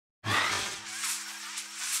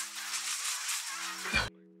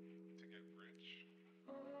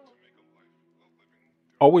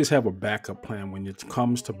Always have a backup plan when it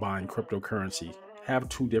comes to buying cryptocurrency. Have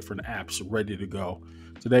two different apps ready to go.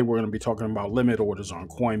 Today, we're going to be talking about limit orders on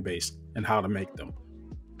Coinbase and how to make them.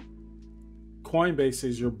 Coinbase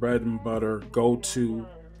is your bread and butter go to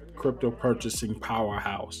crypto purchasing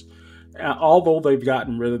powerhouse. And although they've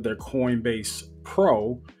gotten rid of their Coinbase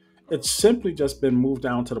Pro, it's simply just been moved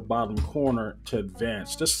down to the bottom corner to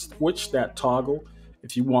advance. Just switch that toggle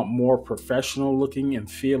if you want more professional looking and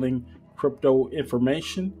feeling crypto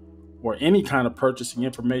information or any kind of purchasing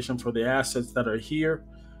information for the assets that are here,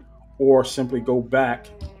 or simply go back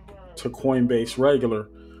to Coinbase regular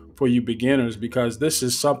for you beginners, because this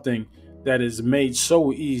is something that is made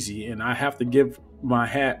so easy. And I have to give my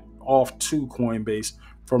hat off to Coinbase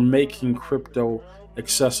for making crypto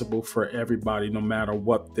accessible for everybody, no matter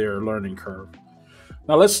what their learning curve.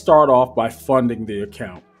 Now, let's start off by funding the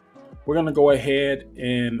account. We're going to go ahead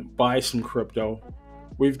and buy some crypto.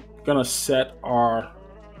 We're going to set our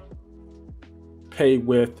pay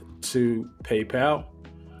with to PayPal.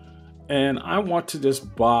 And I want to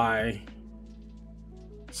just buy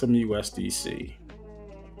some USDC.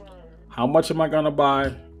 How much am I going to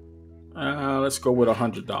buy? Let's go with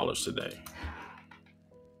 $100 today.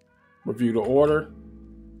 Review the order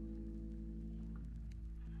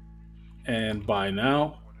and buy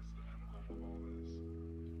now.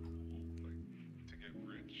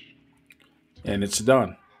 And it's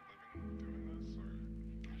done.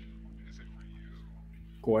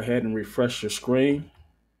 Go ahead and refresh your screen.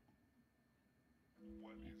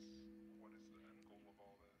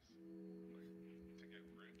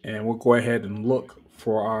 And we'll go ahead and look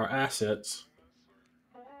for our assets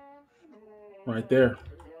right there.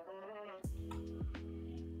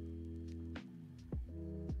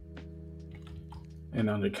 And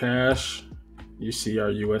under cash, you see our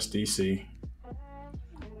USDC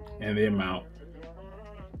and the amount.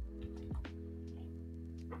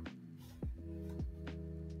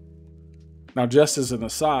 Now, just as an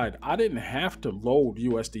aside, I didn't have to load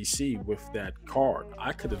USDC with that card.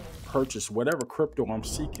 I could have purchased whatever crypto I'm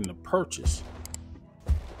seeking to purchase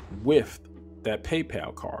with that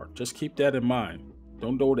PayPal card. Just keep that in mind.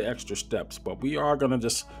 Don't go the extra steps, but we are going to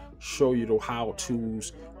just show you the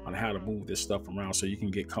how-tos on how to move this stuff around so you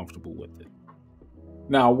can get comfortable with it.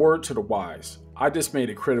 Now, a word to the wise. I just made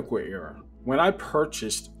a critical error. When I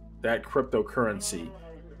purchased that cryptocurrency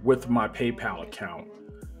with my PayPal account,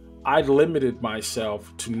 I limited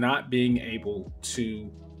myself to not being able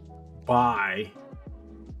to buy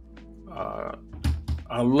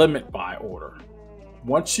a limit buy order.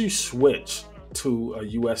 Once you switch to a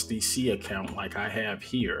USDC account like I have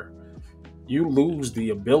here, you lose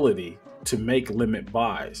the ability to make limit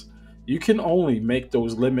buys. You can only make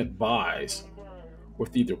those limit buys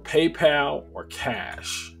with either PayPal or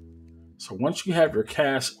cash. So once you have your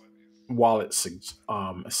cash wallet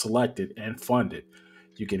selected and funded,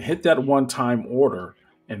 you can hit that one-time order,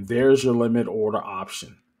 and there's your limit order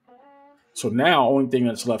option. So now, only thing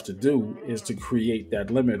that's left to do is to create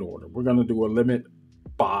that limit order. We're going to do a limit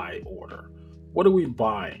buy order. What are we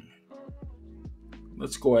buying?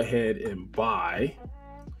 Let's go ahead and buy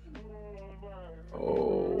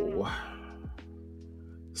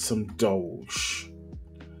some Doge.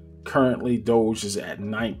 Currently, Doge is at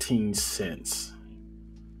 19 cents.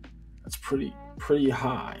 That's pretty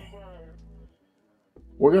high.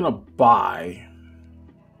 We're going to buy,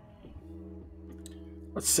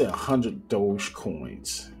 let's say 100 Doge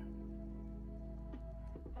coins.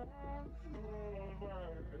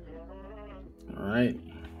 All right.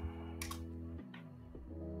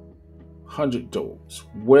 100 Doge.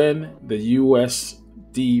 When the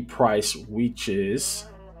USD price reaches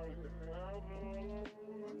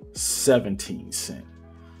 17 cents.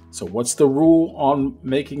 So what's the rule on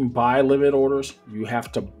making buy limit orders? You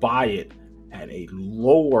have to buy it at a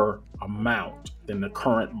lower amount than the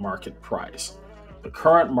current market price. The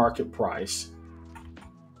current market price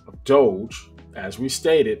of Doge, as we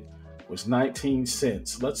stated, was 19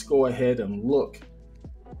 cents. Let's go ahead and look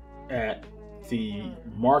at the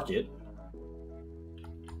market.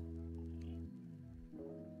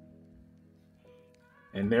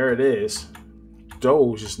 And there it is.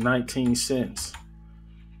 Doge is 19 cents.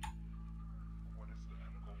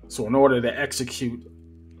 So in order to execute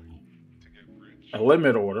a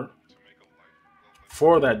limit order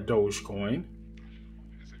for that Dogecoin,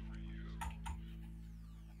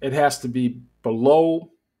 it has to be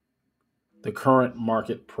below the current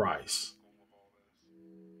market price.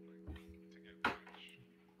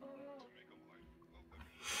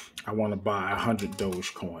 I want to buy 100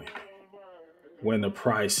 Dogecoin when the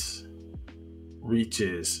price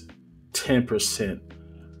reaches 10%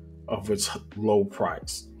 of its low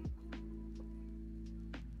price.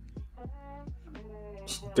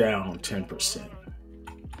 down 10%.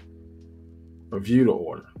 Review the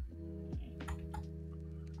order.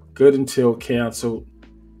 Good until canceled,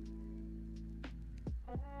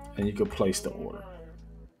 and you can place the order.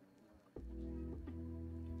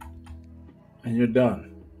 And you're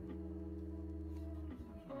done.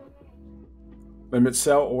 Limit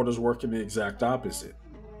sell orders work in the exact opposite.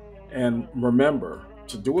 And remember,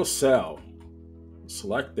 to do a sell,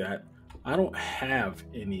 select that. I don't have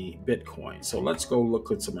any Bitcoin. So let's go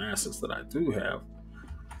look at some assets that I do have.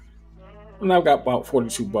 And I've got about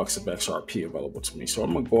 $42 of XRP available to me. So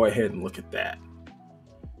I'm going to go ahead and look at that.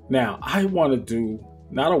 Now, I want to do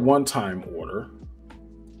not a one-time order,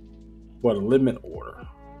 but a limit order.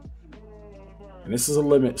 And this is a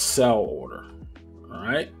limit sell order. All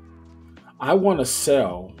right. I want to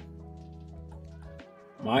sell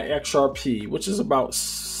my XRP, which is about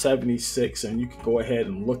 76, and you can go ahead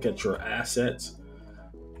and look at your assets.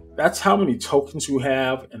 That's how many tokens you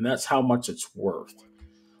have, and that's how much it's worth.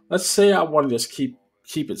 Let's say I want to just keep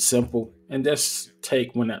it simple and just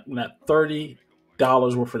take when that $30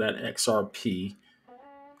 worth of that XRP,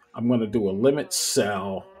 I'm going to do a limit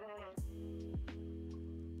sell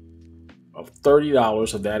of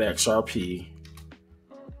 $30 of that XRP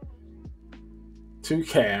to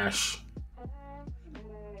cash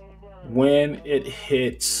when it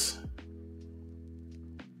hits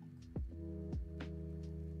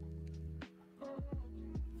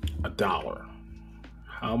 $1.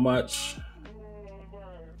 How much?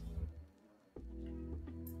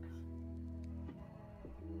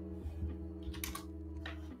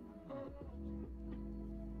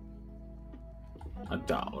 $1.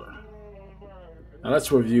 Now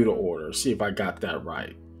let's review the order, see if I got that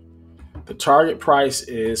right. The target price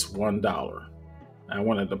is $1. I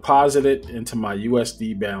want to deposit it into my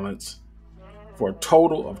USD balance for a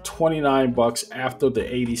total of $29 after the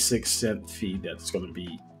 86-cent fee that's going to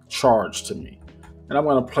be charged to me. And I'm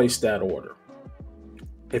going to place that order.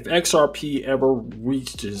 If XRP ever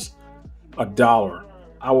reaches $1,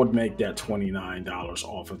 I would make that $29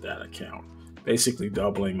 off of that account, basically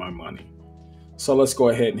doubling my money. So let's go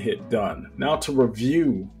ahead and hit done. Now to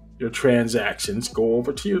review your transactions, go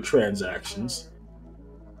over to your transactions.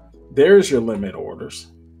 There's your limit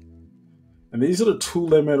orders. And these are the 2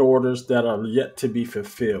 limit orders that are yet to be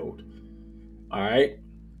fulfilled. All right.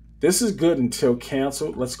 This is good until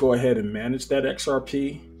canceled. Let's go ahead and manage that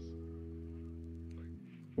XRP.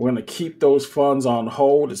 We're going to keep those funds on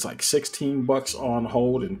hold. It's like $16 on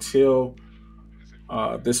hold until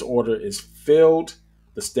this order is filled.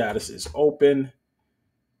 The status is open.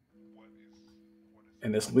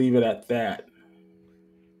 And let's leave it at that.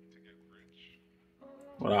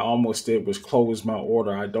 What I almost did was close my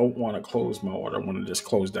order. I don't want to close my order. I want to just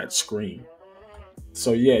close that screen.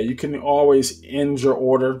 So yeah, you can always end your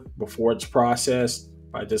order before it's processed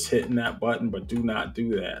by just hitting that button, but do not do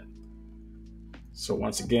that. So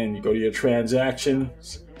once again, you go to your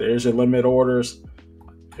transactions. There's your limit orders.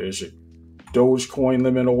 There's your Dogecoin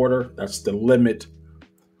limit order. That's the limit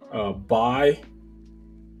buy.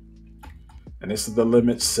 And this is the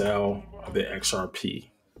limit sell of the XRP.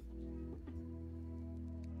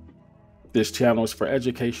 This channel is for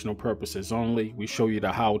educational purposes only. We show you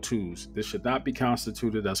the how-tos. This should not be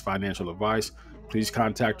constituted as financial advice. Please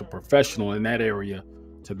contact a professional in that area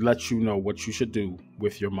to let you know what you should do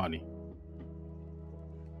with your money.